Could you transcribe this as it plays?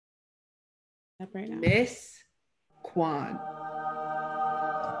right now. Miss Kwan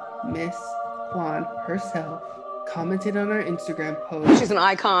herself commented on our Instagram post. She's an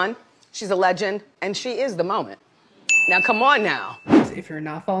icon, she's a legend, and she is the moment. Now, come on now. If you're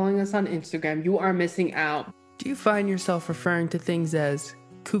not following us on Instagram, you are missing out. Do you find yourself referring to things as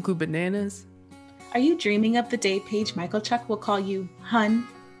cuckoo bananas? Are you dreaming of the day Paige Michaelchuck will call you hun?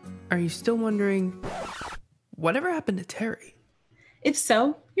 Are you still wondering, whatever happened to Terry? If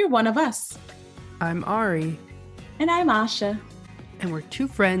so, you're one of us. I'm Ari. And I'm Asha. And we're two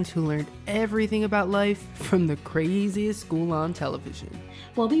friends who learned everything about life from the craziest school on television.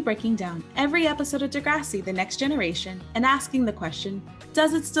 We'll be breaking down every episode of Degrassi The Next Generation and asking the question,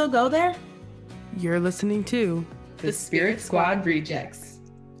 does it still go there? You're listening to The Spirit Squad Rejects.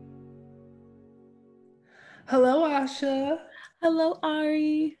 Hello, Asha. Hello,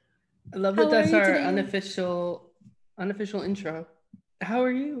 Ari. I love that that's our unofficial intro. How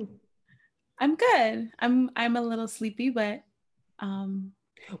are you? I'm good. I'm a little sleepy, but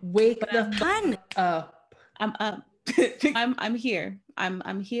wake the fun up. I'm up. I'm here.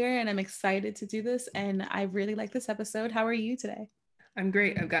 I'm here and I'm excited to do this, and I really like this episode. How are you today? I'm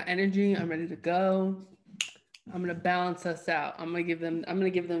great. I've got energy. I'm ready to go. I'm gonna balance us out. I'm gonna give them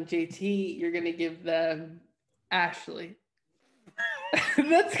JT. You're gonna give them Ashley.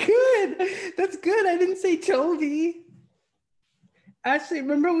 That's good. That's good. I didn't say Toby. Ashley,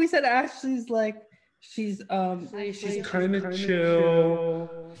 remember we said Ashley's like she's kind of chill,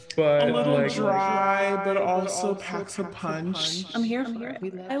 but a little dry, but also packs a punch. I'm here for it.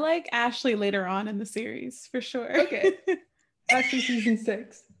 I like Ashley later on in the series for sure. Okay. Ashley season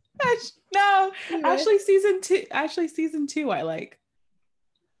 6. No, Ashley season 2. Ashley season 2 I like.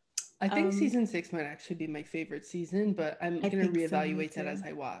 I think season 6 might actually be my favorite season, but I'm gonna reevaluate that as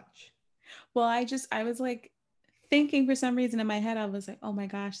I watch. Well, I was like thinking for some reason in my head, I was like, oh my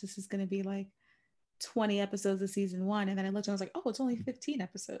gosh, this is gonna be like 20 episodes of season 1, and then I looked and I was like, oh, it's only 15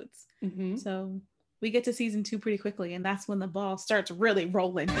 episodes. Mm-hmm. So we get to season 2 pretty quickly, and that's when the ball starts really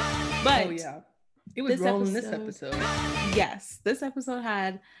rolling. But oh yeah, it was rolling this episode. Yes, this episode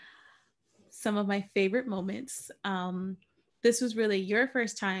had some of my favorite moments. This was really your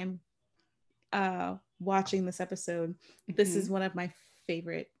first time watching this episode. This is one of my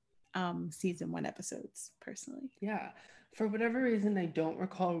favorite season 1 episodes personally. Yeah, for whatever reason I don't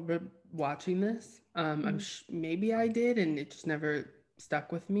recall watching this. Maybe I did and it just never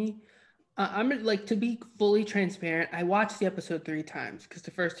stuck with me. I'm like, to be fully transparent, I watched the episode 3 times because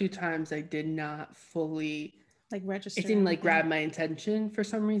the first 2 times I did not fully like register. It didn't like grab my attention for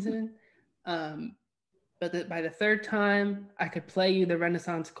some reason. But by the 3rd time I could play you the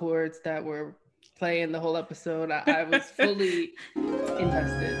Renaissance chords that were playing the whole episode. I was fully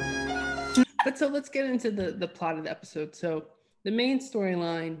invested. But so let's get into the plot of the episode. So the main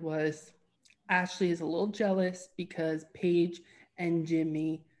storyline was Ashley is a little jealous because Paige and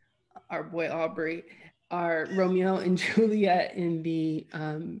Jimmy, our boy Aubrey, are Romeo and Juliet in the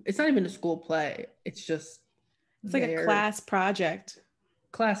it's not even a school play. It's like a class project.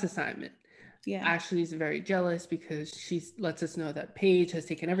 Class assignment. Yeah. Ashley's very jealous because she lets us know that Paige has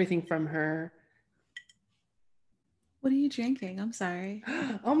taken everything from her. What are you drinking? I'm sorry.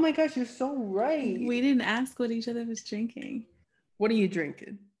 Oh my gosh, you're so right. We didn't ask what each other was drinking. What are you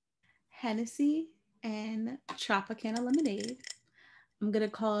drinking? Hennessy and Tropicana lemonade. I'm going to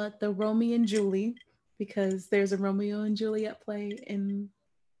call it the Romeo and Julie because there's a Romeo and Juliet play in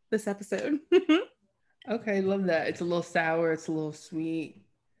this episode. Okay, love that. It's a little sour. It's a little sweet.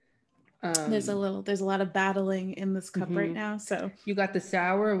 There's a lot of battling in this cup right now. So you got the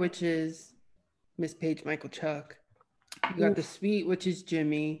sour, which is Miss Paige Michaelchuck. You got the sweet, which is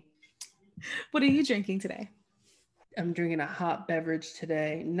Jimmy. What are you drinking today? I'm drinking a hot beverage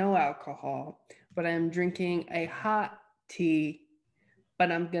today. No alcohol, but I'm drinking a hot tea,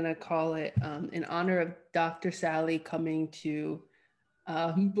 but I'm going to call it in honor of Dr. Sally coming to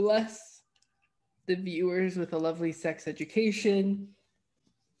bless the viewers with a lovely sex education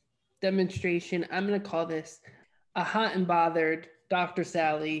demonstration. I'm going to call this a hot and bothered Dr.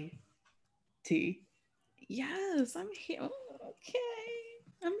 Sally tea. Yes, I'm here. Okay.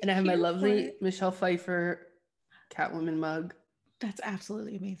 And I have my lovely Michelle Pfeiffer Catwoman mug. That's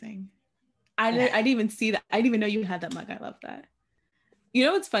absolutely amazing. I didn't even see that. I didn't even know you had that mug. I love that. You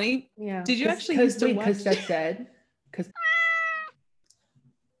know what's funny? Yeah. Did you actually used to watch? Because that said,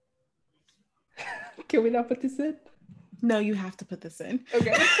 can we not put this in? No, you have to put this in.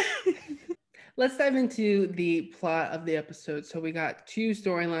 Okay. Let's dive into the plot of the episode. So we got 2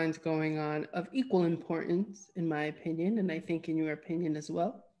 storylines going on of equal importance, in my opinion, and I think in your opinion as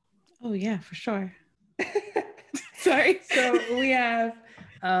well. Oh yeah, for sure. Sorry. So we have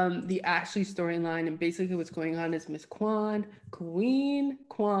the Ashley storyline, and basically what's going on is Miss Queen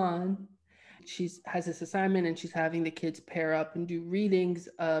Kwan, has this assignment and she's having the kids pair up and do readings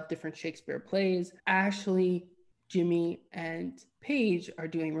of different Shakespeare plays. Ashley, Jimmy, and Paige are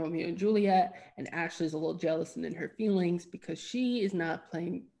doing Romeo and Juliet, and Ashley's a little jealous and in her feelings because she is not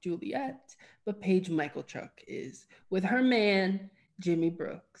playing Juliet, but Paige Michalchuk is with her man, Jimmy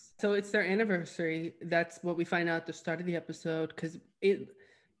Brooks. So it's their anniversary. That's what we find out at the start of the episode, because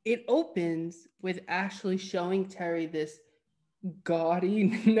it opens with Ashley showing Terry this gaudy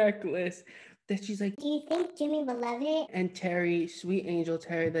necklace that she's like, do you think Jimmy will love it? And Terry, sweet angel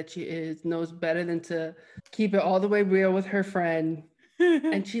Terry that she is, knows better than to keep it all the way real with her friend.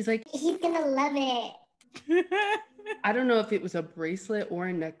 And she's like, he's gonna love it. I don't know if it was a bracelet or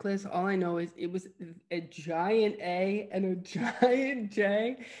a necklace. All I know is it was a giant A and a giant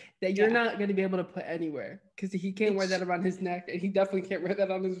J that you're not going to be able to put anywhere, because he can't wear that around his neck, and he definitely can't wear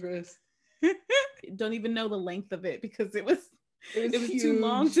that on his wrist. Don't even know the length of it, because it was huge. too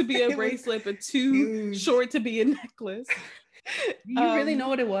long to be a bracelet, but too short to be a necklace. Do you really know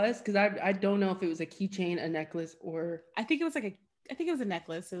what it was? Because I don't know if it was a keychain, a necklace, or I think it was a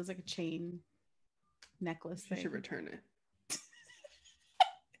necklace. It was like a chain necklace thing. You should return it.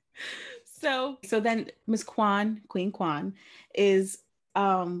 So then Miss Queen Kwan is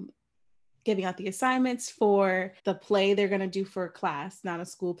giving out the assignments for the play they're going to do for a class, not a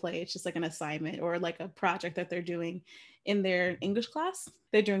school play. It's just like an assignment or like a project that they're doing in their English class.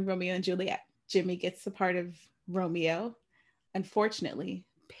 They're doing Romeo and Juliet. Jimmy gets the part of Romeo. Unfortunately,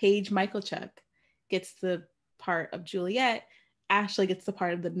 Paige Michalchuk gets the part of Juliet. Ashley gets the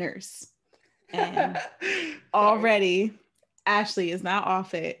part of the nurse. And already Ashley is now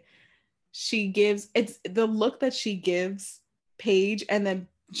off it. It's the look that she gives Paige and then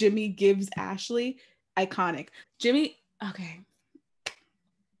Jimmy gives Ashley, iconic. Jimmy, okay.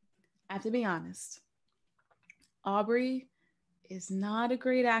 I have to be honest. Aubrey is not a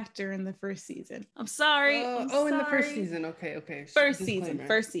great actor in the first season. I'm sorry. In the first season. Okay. First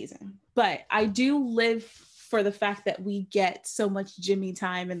season. But I do live for the fact that we get so much Jimmy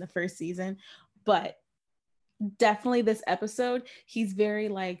time in the first season. But definitely this episode, he's very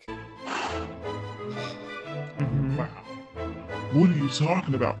like... Wow. What are you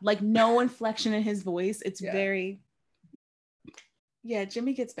talking about? Like no inflection in his voice. It's very... Yeah,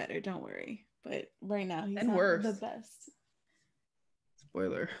 Jimmy gets better. Don't worry. But right now, he's not worse. The best.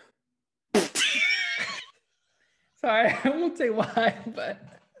 Spoiler. Sorry, I won't say why, but...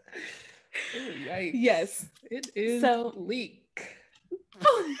 Yikes. Yes. It is bleak.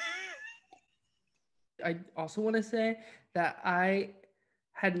 I also want to say that I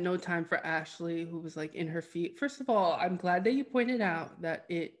had no time for Ashley, who was like in her feet. First of all, I'm glad that you pointed out that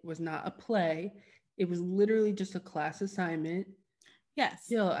it was not a play. It was literally just a class assignment. Yes.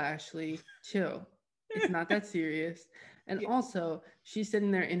 Chill, Ashley. Chill. It's not that serious. And also, she's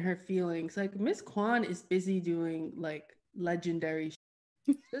sitting there in her feelings. Like, Miss Kwan is busy doing like legendary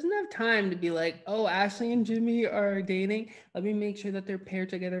doesn't have time to be like, oh, Ashley and Jimmy are dating. Let me make sure that they're paired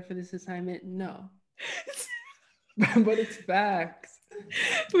together for this assignment. No. But it's facts.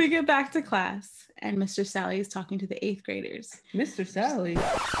 We get back to class and Mr. Sally is talking to the 8th graders. Mr. Sally.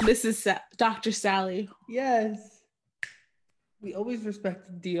 Dr. Sally. Yes. We always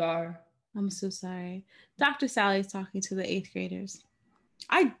respected DR. I'm so sorry. Dr. Sally is talking to the 8th graders.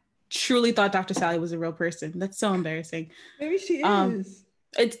 I truly thought Dr. Sally was a real person. That's so embarrassing. Maybe she is.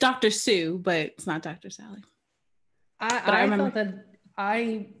 It's Dr. Sue, but it's not Dr. Sally. I thought that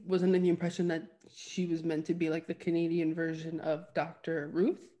I was under the impression that she was meant to be like the Canadian version of Dr.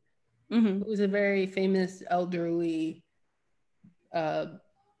 Ruth, who was a very famous elderly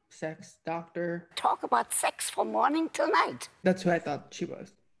sex doctor. Talk about sex from morning till night. That's who I thought she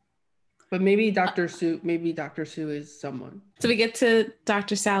was. But maybe Dr. Sue is someone. So we get to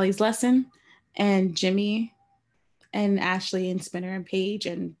Dr. Sally's lesson, and Jimmy and Ashley and Spinner and Paige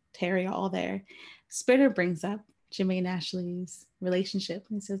and Terry are all there. Spinner brings up Jimmy and Ashley's relationship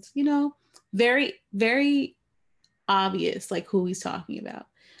and says, very, very obvious, like who he's talking about.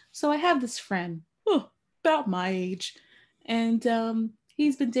 So I have this friend, about my age, and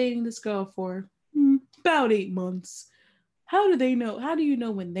he's been dating this girl for about 8 months. How do they know? How do you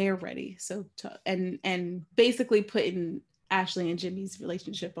know when they're ready? So, and basically putting Ashley and Jimmy's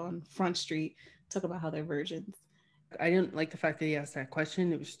relationship on Front Street, talk about how they're virgins. I didn't like the fact that he asked that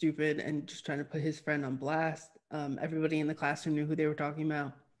question. It was stupid and just trying to put his friend on blast. Everybody in the classroom knew who they were talking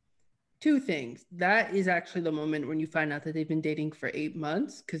about. 2 things. That is actually the moment when you find out that they've been dating for 8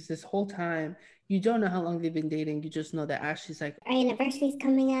 months, because this whole time you don't know how long they've been dating. You just know that Ashley's like, our anniversary's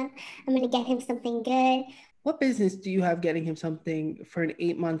coming up. I'm gonna get him something good. What business do you have getting him something for an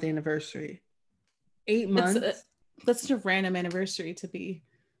 8-month anniversary? 8 That's months? that's such a random anniversary to be.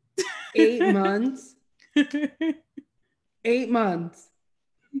 8 months? 8 months.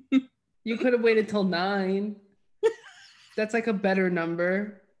 You could have waited till 9. That's like a better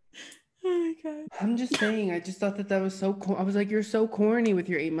number. Oh my God. I'm just saying, I just thought that was so cool. I was like, you're so corny with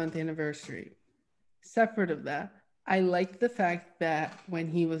your 8-month anniversary. Separate of that, I liked the fact that when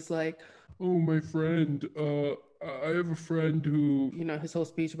he was like, Oh, my friend, I have a friend who... you know, his whole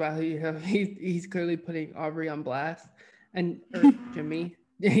speech about how he's clearly putting Aubrey on blast, or Jimmy.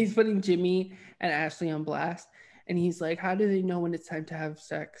 He's putting Jimmy and Ashley on blast. And he's like, how do they know when it's time to have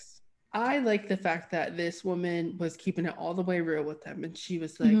sex? I like the fact that this woman was keeping it all the way real with them. And she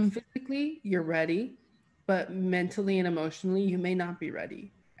was like, physically, you're ready, but mentally and emotionally, you may not be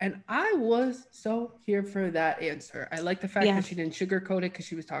ready. And I was so here for that answer. I like the fact that she didn't sugarcoat it because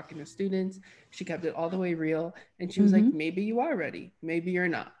she was talking to students. She kept it all the way real. And she was like, maybe you are ready. Maybe you're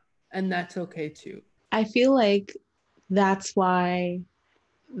not. And that's okay too. I feel like that's why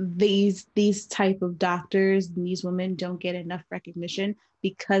these type of doctors and these women don't get enough recognition,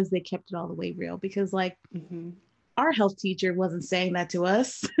 because they kept it all the way real. Because like our health teacher wasn't saying that to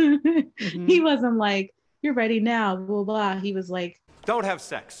us. He wasn't like, you're ready now, blah, blah. He was like, don't have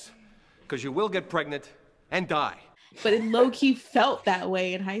sex, because you will get pregnant and die. But it low-key felt that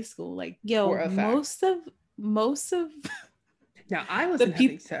way in high school. Like, yo, most of now I wasn't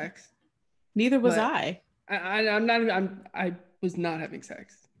having sex. Neither was I. I was not having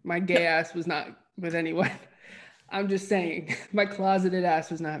sex. My gay ass was not with anyone. I'm just saying, my closeted ass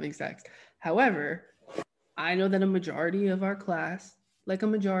was not having sex. However, I know that a majority of our class, like a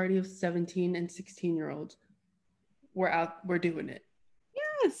majority of 17 and 16-year-olds, we're doing it.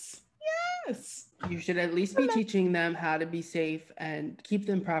 Yes. You should at least be teaching them how to be safe and keep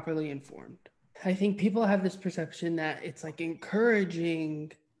them properly informed. I think people have this perception that it's like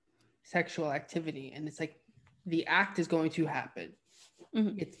encouraging sexual activity, and it's like the act is going to happen.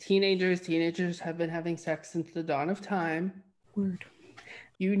 It's teenagers. Teenagers have been having sex since the dawn of time. Word.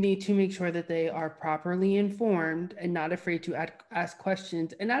 You need to make sure that they are properly informed and not afraid to ask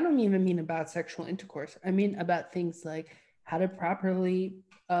questions. And I don't even mean about sexual intercourse. I mean about things like how to properly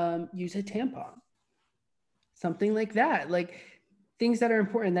use a tampon. Something like that. Like things that are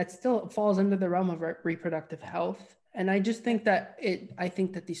important that still falls under the realm of reproductive health. And I just think that I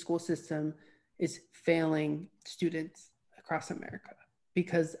think that the school system is failing students across America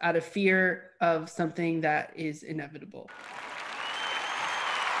because out of fear of something that is inevitable.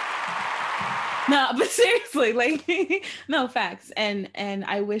 No, but seriously, like, no, facts. And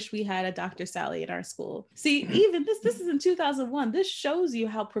I wish we had a Dr. Sally in our school. See, even this is in 2001. This shows you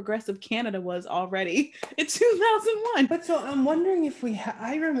how progressive Canada was already in 2001. But so I'm wondering if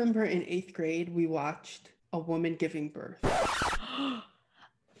I remember in 8th grade, we watched a woman giving birth.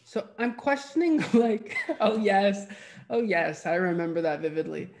 So I'm questioning like, oh yes, I remember that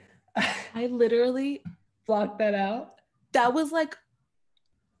vividly. I literally blocked that out. That was like,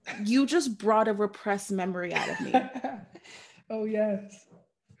 you just brought a repressed memory out of me. Oh yes.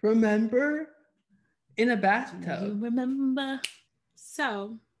 Remember? In a bathtub. You remember?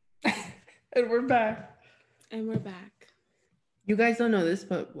 So. And we're back. You guys don't know this,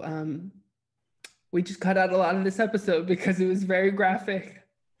 but we just cut out a lot of this episode because it was very graphic.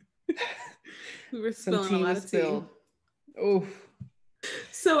 We were spilling a lot of tea. Oof.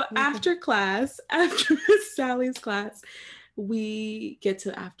 So after Sally's class, we get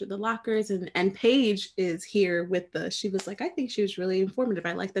to after the lockers and Paige is here with she was like, I think she was really informative.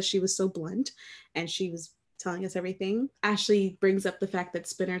 I like that she was so blunt and she was telling us everything. Ashley brings up the fact that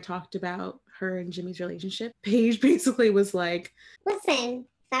Spinner talked about her and Jimmy's relationship. Paige basically was like, listen,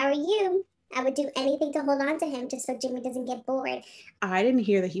 if I were you, I would do anything to hold on to him just so Jimmy doesn't get bored. I didn't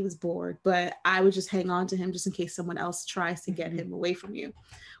hear that he was bored, but I would just hang on to him just in case someone else tries to get him away from you,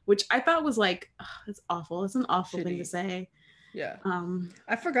 which I thought was like, oh, it's awful. It's an awful thing to say. Yeah.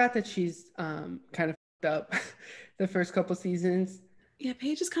 I forgot that she's kind of f***ed up the first couple seasons. Yeah,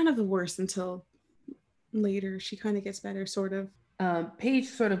 Paige is kind of the worst until later. She kind of gets better, sort of. Paige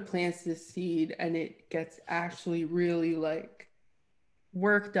sort of plants this seed and it gets actually really like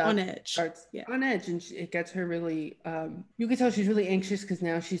worked up. On edge. On edge. And it gets her really, you can tell she's really anxious because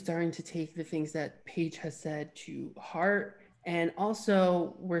now she's starting to take the things that Paige has said to heart. And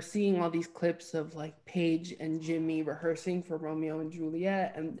also we're seeing all these clips of like Paige and Jimmy rehearsing for Romeo and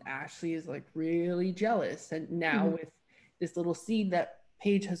Juliet, and Ashley is like really jealous. And now with this little seed that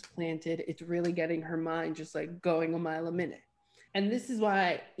Paige has planted, it's really getting her mind just like going a mile a minute. And this is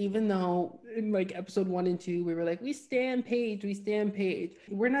why, even though in like episode 1 and 2, we were like, we stan Paige,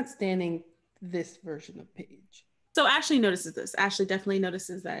 we're not standing this version of Paige. So Ashley notices this. Ashley definitely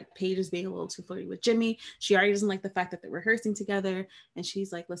notices that Paige is being a little too flirty with Jimmy. She already doesn't like the fact that they're rehearsing together. And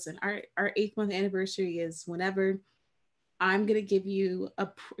she's like, listen, our 8th-month anniversary is whenever. I'm going to give you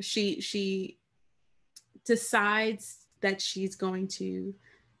she decides that she's going to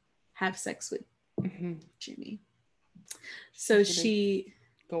have sex with Jimmy. So she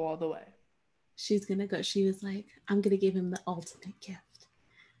go all the way. She's going to go. She was like, I'm going to give him the ultimate gift.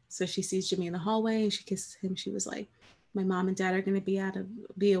 So she sees Jimmy in the hallway and she kisses him. She was like, my mom and dad are going to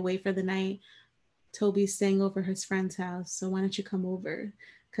be away for the night. Toby's staying over his friend's house. So why don't you come over?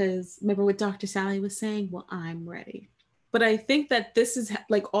 Because remember what Dr. Sally was saying? Well, I'm ready. But I think that this is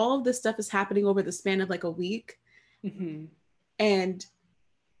like all of this stuff is happening over the span of like a week. Mm-hmm. And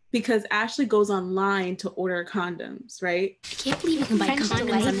because Ashley goes online to order condoms, right? I can't believe you can buy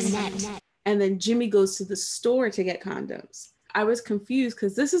condoms on the net. And then Jimmy goes to the store to get condoms. I was confused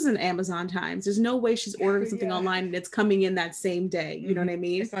because this isn't Amazon times. There's no way she's ordering something online and it's coming in that same day. You know what I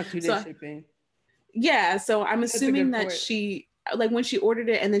mean? It's not 2-day shipping. Yeah. So I'm assuming that she, like when she ordered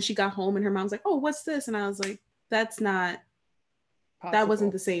it and then she got home and her mom's like, oh, what's this? And I was like, that's not, possible. That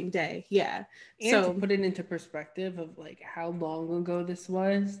wasn't the same day. Yeah. And so to put it into perspective of like how long ago this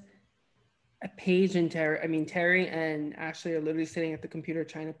was, Paige and Terry and Ashley are literally sitting at the computer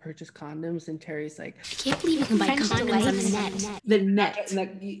trying to purchase condoms, and Terry's like, I can't believe you can buy condoms on the net. The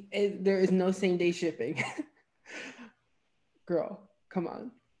net. There is no same day shipping. Girl, come on.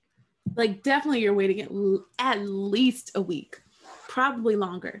 Like definitely you're waiting at least a week, probably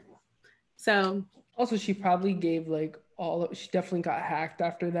longer. So also she probably gave like she definitely got hacked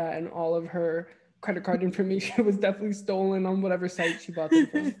after that, and all of her credit card information was definitely stolen on whatever site she bought them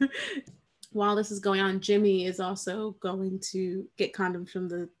from. While this is going on, Jimmy is also going to get condoms from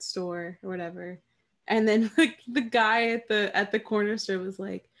the store or whatever. And then like the guy at the corner store was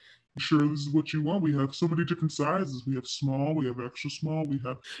like, sure this is what you want? We have so many different sizes. We have small, we have extra small,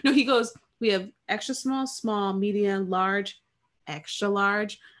 No, he goes, we have extra small, small, medium, large, extra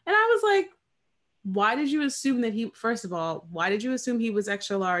large. And I was like, why did you assume that first of all, why did you assume he was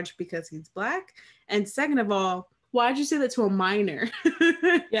extra large? Because he's Black? And second of all, why did you say that to a minor?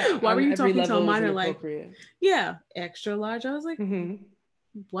 Yeah. Why were you talking to a minor like, yeah, extra large? I was like,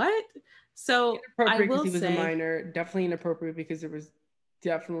 what? So inappropriate because he was a minor. Definitely inappropriate because it was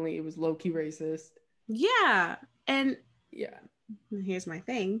low-key racist. Yeah. And yeah, here's my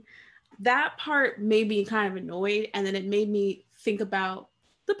thing. That part made me kind of annoyed. And then it made me think about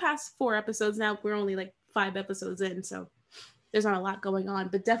the past 4 episodes. Now we're only like 5 episodes in, so there's not a lot going on,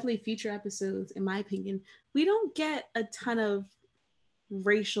 but definitely future episodes, in my opinion, we don't get a ton of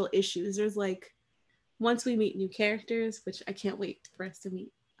racial issues. There's like, once we meet new characters, which I can't wait for us to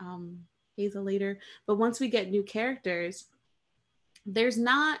meet Hazel later, but once we get new characters, there's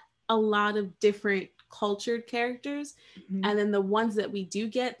not a lot of different cultured characters. Mm-hmm. And then the ones that we do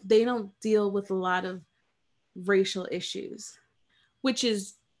get, they don't deal with a lot of racial issues, which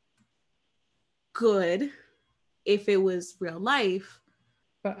is good if it was real life,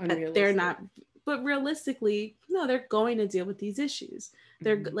 but they're not. But realistically, no, they're going to deal with these issues.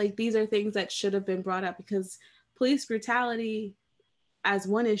 They're like, these are things that should have been brought up, because police brutality as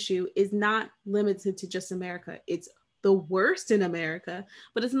one issue is not limited to just America. It's the worst in America,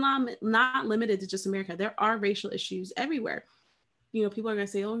 but it's not limited to just America. There are racial issues everywhere. You know, people are going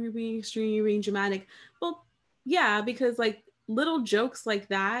to say, oh, you're being extreme, you're being dramatic. Well, yeah, because like little jokes like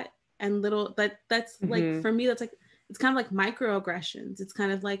that, and that's like, for me, that's like, it's kind of like microaggressions. It's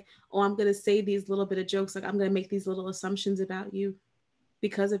kind of like, oh, I'm going to say these little bit of jokes. Like I'm going to make these little assumptions about you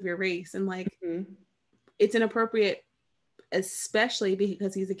because of your race. And like, it's inappropriate, especially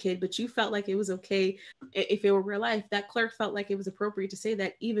because he's a kid, but you felt like it was okay if it were real life. That clerk felt like it was appropriate to say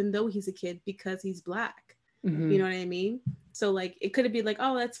that even though he's a kid, because he's Black. You know what I mean? So like, it could have been like,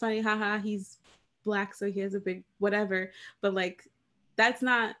 oh, that's funny. Haha, he's Black, so he has a big whatever. But like, that's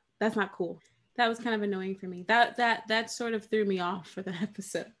not cool. That was kind of annoying for me. That sort of threw me off for the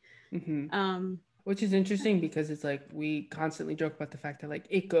episode. Which is interesting because it's like, we constantly joke about the fact that like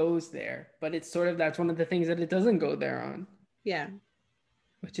it goes there, but it's sort of, that's one of the things that it doesn't go there on. Yeah.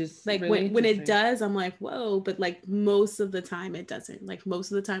 Which is like really when it does, I'm like, whoa, but like most of the time it doesn't. Like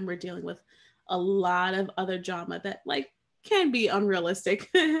most of the time we're dealing with a lot of other drama that like can be unrealistic.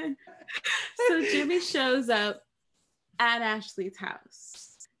 So Jimmy shows up at Ashley's house.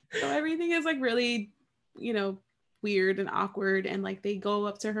 So everything is like really, you know, weird and awkward. And like they go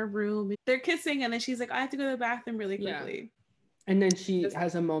up to her room, they're kissing, and then she's like, I have to go to the bathroom really quickly. Yeah. And then she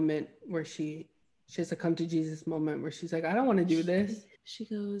has a moment where she has a come to Jesus moment where she's like, I don't want to do this. She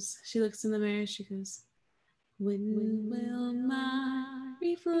looks in the mirror, she goes, when will my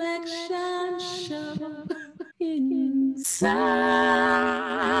reflection show inside.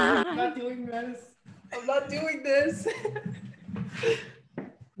 I'm not doing this.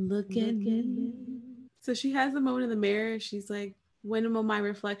 Look at me. So she has a moment in the mirror. She's like, when will my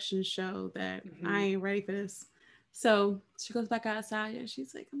reflection show that I ain't ready for this? So she goes back outside and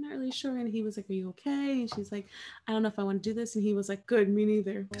she's like, I'm not really sure. And he was like, are you okay? And she's like, I don't know if I want to do this. And he was like, good, me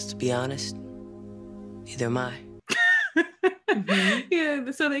neither. Because to be honest, neither am I. Yeah,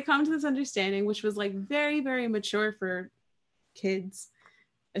 so they come to this understanding, which was like very, very mature for kids.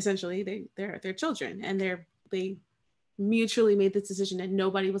 Essentially, they're children, and they mutually made this decision, and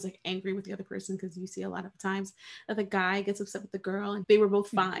nobody was like angry with the other person, because you see a lot of times that the guy gets upset with the girl, and they were both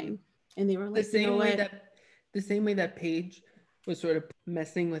fine, and they were like, the same way that Paige was sort of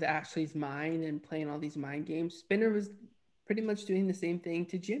messing with Ashley's mind and playing all these mind games, Spinner was pretty much doing the same thing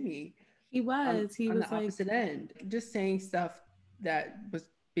to Jimmy. He was on like the opposite end, just saying stuff that was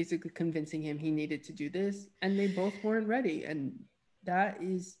basically convincing him he needed to do this, and they both weren't ready, and that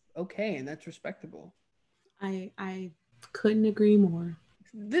is okay, and that's respectable. I couldn't agree more.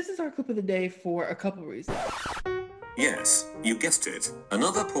 This is our clip of the day for a couple reasons. Yes, you guessed it.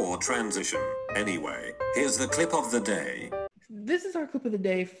 Another poor transition. Anyway, here's the clip of the day. This is our clip of the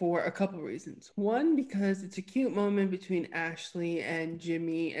day for a couple reasons. One, because it's a cute moment between Ashley and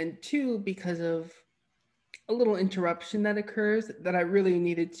Jimmy, and two, because of a little interruption that occurs that I really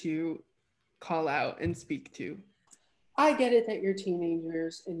needed to call out and speak to. I get it that you're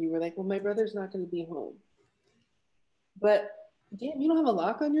teenagers and you were like, well, my brother's not going to be home. But damn, you don't have a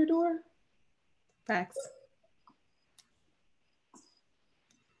lock on your door? Facts.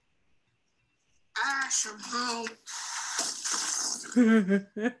 Ash, I'm home.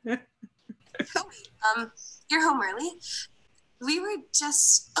 You're home early. We were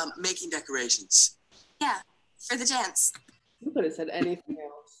just making decorations. Yeah, for the dance. You could have said anything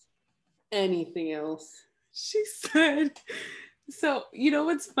else. Anything else. She said, so you know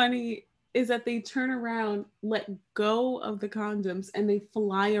what's funny is that they turn around, let go of the condoms, and they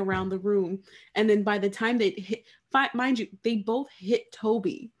fly around the room. And then by the time they hit, mind you, they both hit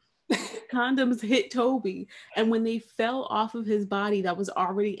Toby. Condoms hit Toby. And when they fell off of his body that was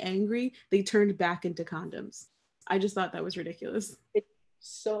already angry, they turned back into condoms. I just thought that was ridiculous.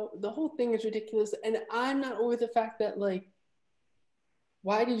 So the whole thing is ridiculous. And I'm not over the fact that, like,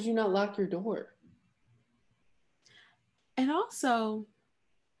 why did you not lock your door? And also,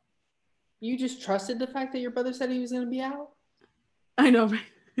 you just trusted the fact that your brother said he was going to be out? I know, right?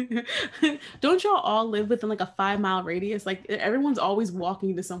 Don't y'all all live within like a 5-mile radius? Like everyone's always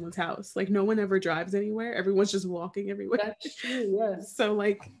walking to someone's house. Like no one ever drives anywhere. Everyone's just walking everywhere. That's true, yes. So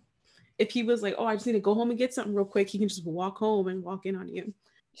like if he was like, oh, I just need to go home and get something real quick, he can just walk home and walk in on you.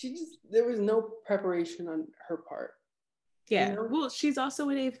 There was no preparation on her part. Yeah. You know? Well, she's also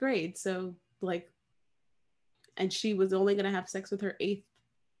in 8th grade. So like, and she was only going to have sex with her 8th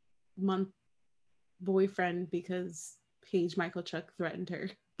month boyfriend because Paige Michalchuk threatened her.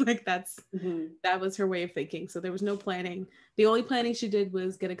 Like that was her way of thinking. So there was no planning. The only planning she did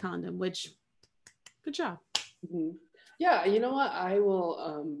was get a condom, which good job. Yeah, you know what? I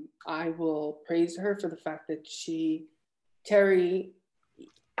will praise her for the fact that Terry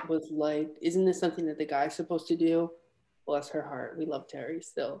was like, isn't this something that the guy's supposed to do? Bless her heart. We love Terry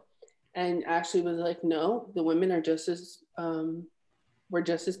still. And Ashley was like, no, the women are just as we're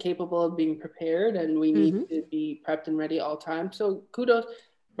just as capable of being prepared, and we need to be prepped and ready all time. So kudos,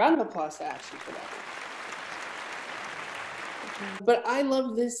 round of applause to Ashley for that. But I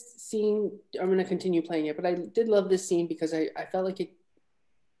love this scene. I'm going to continue playing it, but I did love this scene because I felt like it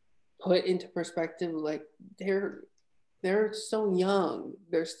put into perspective, like they're so young.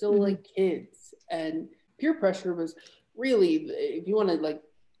 They're still like kids, and peer pressure was really, if you want to like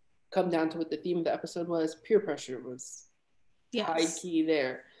come down to what the theme of the episode was, peer pressure was high key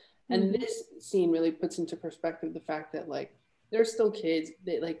there. And this scene really puts into perspective the fact that like they're still kids,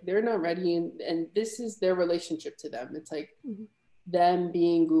 they're not ready, and this is their relationship to them. It's like them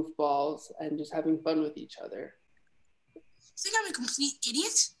being goofballs and just having fun with each other. Think I'm a complete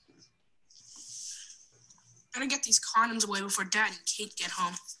idiot? Gotta get these condoms away before Dad and Kate get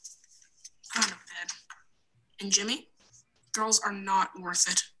home. Go to bed. And Jimmy, girls are not worth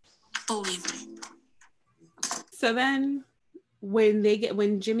it. Believe me. So then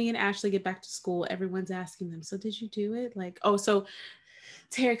when Jimmy and Ashley get back to school, everyone's asking them, so did you do it? Like, oh, so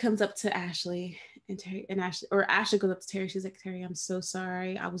Terry comes up to Ashley and Ashley goes up to Terry. She's like, Terry, I'm so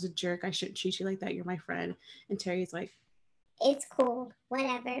sorry. I was a jerk. I shouldn't treat you like that. You're my friend. And Terry's like, it's cool.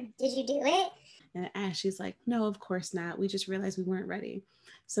 Whatever. Did you do it? And Ashley's like, no, of course not. We just realized we weren't ready.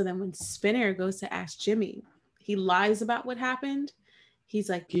 So then when Spinner goes to ask Jimmy, he lies about what happened. he's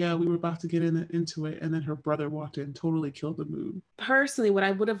like, yeah, we were about to get into it, and then her brother walked in, totally killed the mood. Personally, what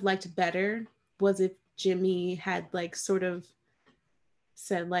I would have liked better was if Jimmy had like sort of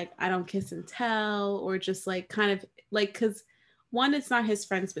said like, I don't kiss and tell, or just like kind of like, because one, it's not his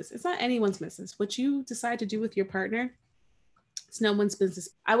friend's business, it's not anyone's business. What you decide to do with your partner, it's no one's business.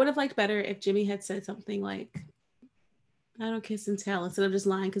 I would have liked better if Jimmy had said something like, I don't kiss and tell, instead of just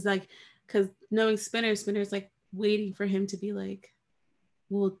lying. Because knowing Spinner's like waiting for him to be like,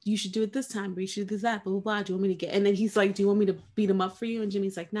 well, you should do it this time, but you should do that, blah, blah, blah. Do you want me to get, and then he's like, do you want me to beat him up for you? And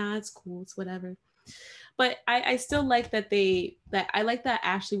Jimmy's like, nah, it's cool, it's whatever. But I still like that I like that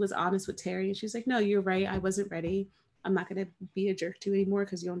Ashley was honest with Terry, and she's like, no, you're right, I wasn't ready. I'm not gonna be a jerk to you anymore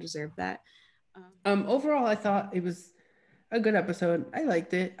because you don't deserve that. Overall, I thought it was a good episode. I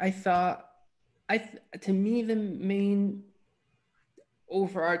liked it. I thought, to me, the main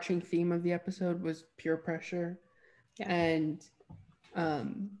overarching theme of the episode was peer pressure. Yeah. And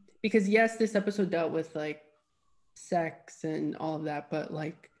because yes, this episode dealt with like sex and all of that, but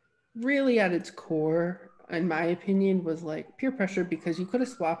like really at its core, in my opinion, was like peer pressure, because you could have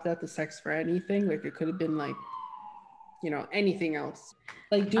swapped out the sex for anything. Like it could have been like, you know, anything else,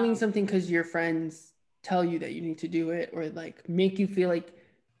 like doing something because your friends tell you that you need to do it, or like make you feel like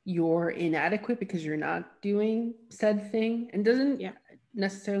you're inadequate because you're not doing said thing. And doesn't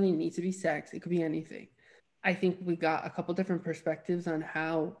necessarily need to be sex, it could be anything. I think we got a couple different perspectives on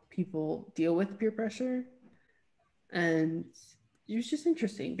how people deal with peer pressure, and it was just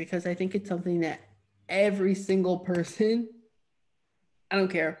interesting because I think it's something that every single person, I don't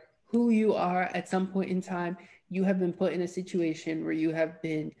care who you are, at some point in time you have been put in a situation where you have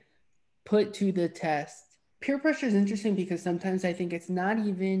been put to the test. Peer pressure is interesting because sometimes I think it's not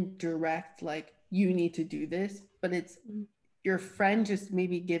even direct, like you need to do this, but it's your friend just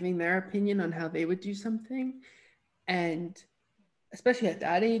maybe giving their opinion on how they would do something. And especially at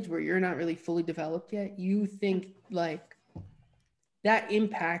that age where you're not really fully developed yet, you think like that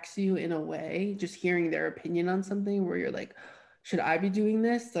impacts you in a way, just hearing their opinion on something, where you're like, should I be doing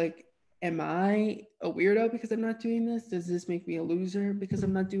this? Like, am I a weirdo because I'm not doing this? Does this make me a loser because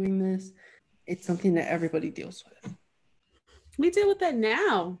I'm not doing this? It's something that everybody deals with. We deal with that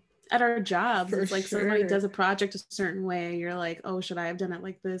now at our jobs. For it's like sure. somebody does a project a certain way, you're like, oh, should I have done it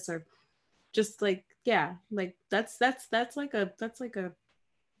like this? Or just like, yeah, like that's like a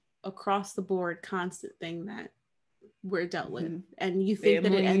across the board constant thing that we're dealt with. And you think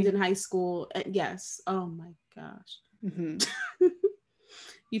that it ends in high school. Yes. Oh my gosh.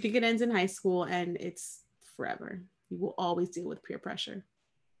 You think it ends in high school and it's forever. You will always deal with peer pressure.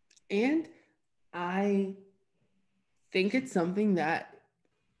 And I think it's something that,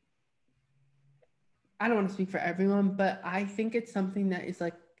 I don't want to speak for everyone, but I think it's something that is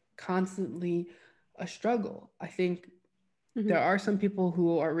like constantly a struggle. I think there are some people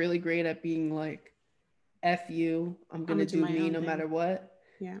who are really great at being like, F you, I'm going to do me no matter what.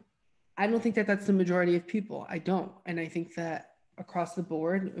 Yeah. I don't think that that's the majority of people. I don't. And I think that across the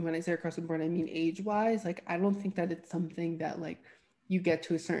board, and when I say across the board, I mean age-wise, like I don't think that it's something that like you get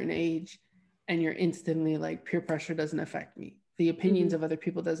to a certain age and you're instantly like, peer pressure doesn't affect me. The opinions of other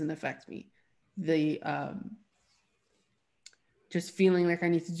people doesn't affect me. The just feeling like I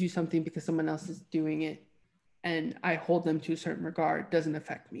need to do something because someone else is doing it and I hold them to a certain regard doesn't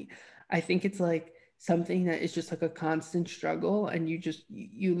affect me. I think it's like something that is just like a constant struggle, and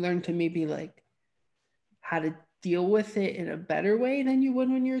you learn to maybe like how to deal with it in a better way than you would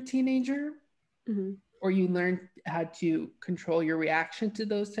when you're a teenager. Or you learn how to control your reaction to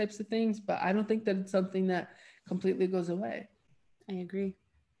those types of things. But I don't think that it's something that completely goes away. I agree.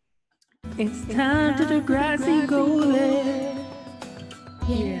 It's time to Degrassi go there.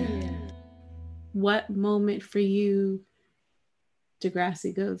 Yeah. What moment for you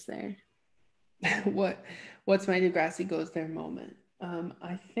Degrassi goes there? What's my Degrassi goes there moment?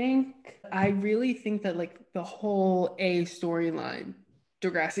 I really think that like the whole A storyline,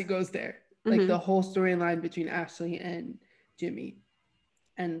 Degrassi goes there. Like the whole storyline between Ashley and Jimmy,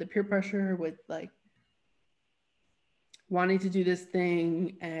 and the peer pressure with like wanting to do this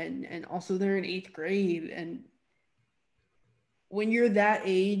thing, and also they're in 8th grade, and when you're that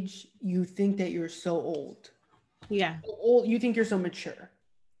age, you think that you're so old. Yeah. Old, you think you're so mature.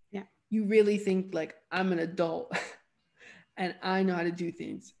 Yeah. You really think like, I'm an adult and I know how to do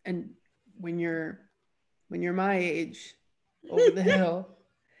things. And when you're my age, over the hill,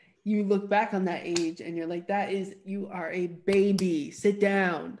 you look back on that age and you're like, you are a baby. Sit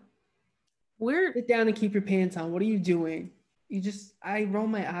down. Sit down and keep your pants on. What are you doing? I roll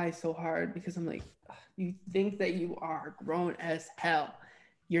my eyes so hard because I'm like, you think that you are grown as hell.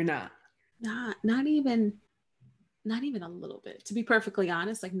 You're not. Not even not even a little bit. To be perfectly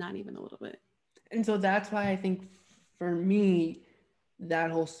honest, like not even a little bit. And so that's why I think for me,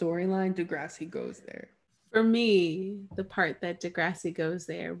 that whole storyline, Degrassi goes there. For me, the part that Degrassi goes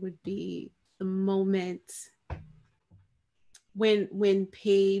there would be the moment when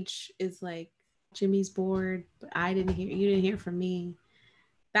Paige is like, Jimmy's bored, but you didn't hear from me.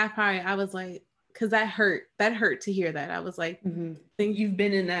 That part, I was like, because that hurt to hear that. I was like, You've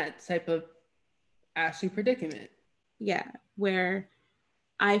been in that type of Ashley predicament. Yeah, where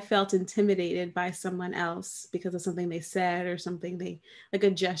I felt intimidated by someone else because of something they said or something like a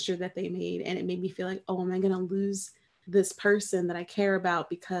gesture that they made. And it made me feel like, oh, am I going to lose this person that I care about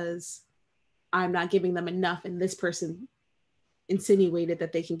because I'm not giving them enough and this person insinuated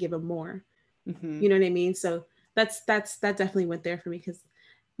that they can give them more. You know what I mean? So that definitely went there for me, because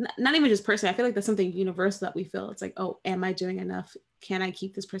not even just personally, I feel like that's something universal that we feel. It's like, oh, am I doing enough? Can I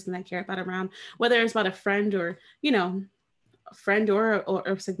keep this person I care about around? Whether it's about a friend or, a friend or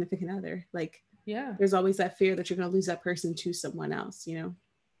a significant other. Like, yeah, there's always that fear that you're going to lose that person to someone else,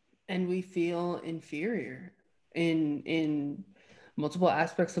 And we feel inferior in multiple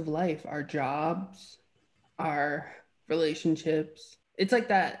aspects of life, our jobs, our relationships. It's like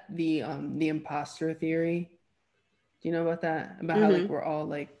that, the imposter theory. Do you know about that? About how like we're all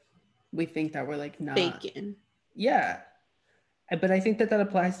like, we think that we're like not faking. Yeah. But I think that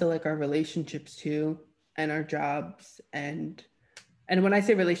applies to like our relationships too, and our jobs. And when I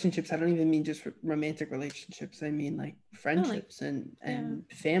say relationships, I don't even mean just romantic relationships. I mean like friendships and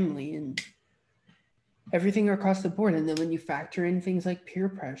family and everything across the board. And then when you factor in things like peer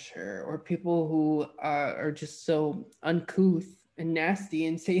pressure or people who are just so uncouth and nasty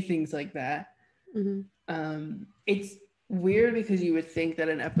and say things like that, it's weird because you would think that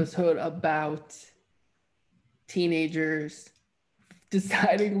an episode about teenagers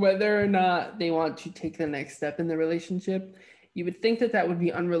deciding whether or not they want to take the next step in the relationship, you would think that would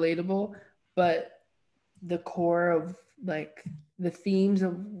be unrelatable, but the core of like the themes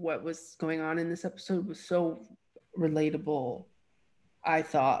of what was going on in this episode was so relatable, I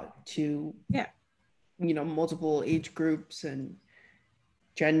thought, to multiple age groups and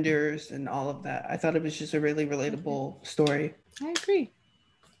genders and all of that. I thought it was just a really relatable story. I agree.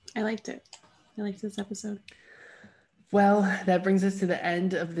 I liked it. I liked this episode. Well, that brings us to the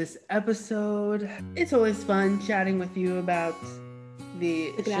end of this episode. It's always fun chatting with you about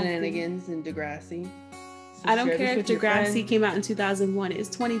the shenanigans in Degrassi. So I don't care if Degrassi came out in 2001. It's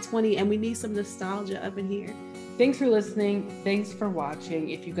 2020 and we need some nostalgia up in here. Thanks for listening. Thanks for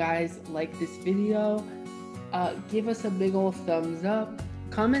watching. If you guys like this video, give us a big old thumbs up.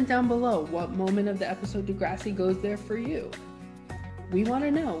 Comment down below what moment of the episode Degrassi goes there for you. We want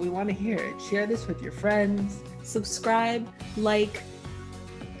to know. We want to hear it. Share this with your friends. Subscribe, like,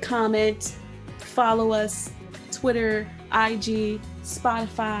 comment, follow us, Twitter, IG,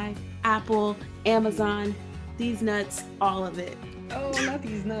 Spotify, Apple, Amazon, these nuts, all of it. Oh, not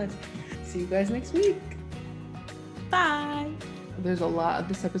these nuts. See you guys next week. Bye. There's a lot of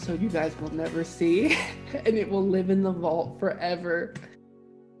this episode you guys will never see, and it will live in the vault forever.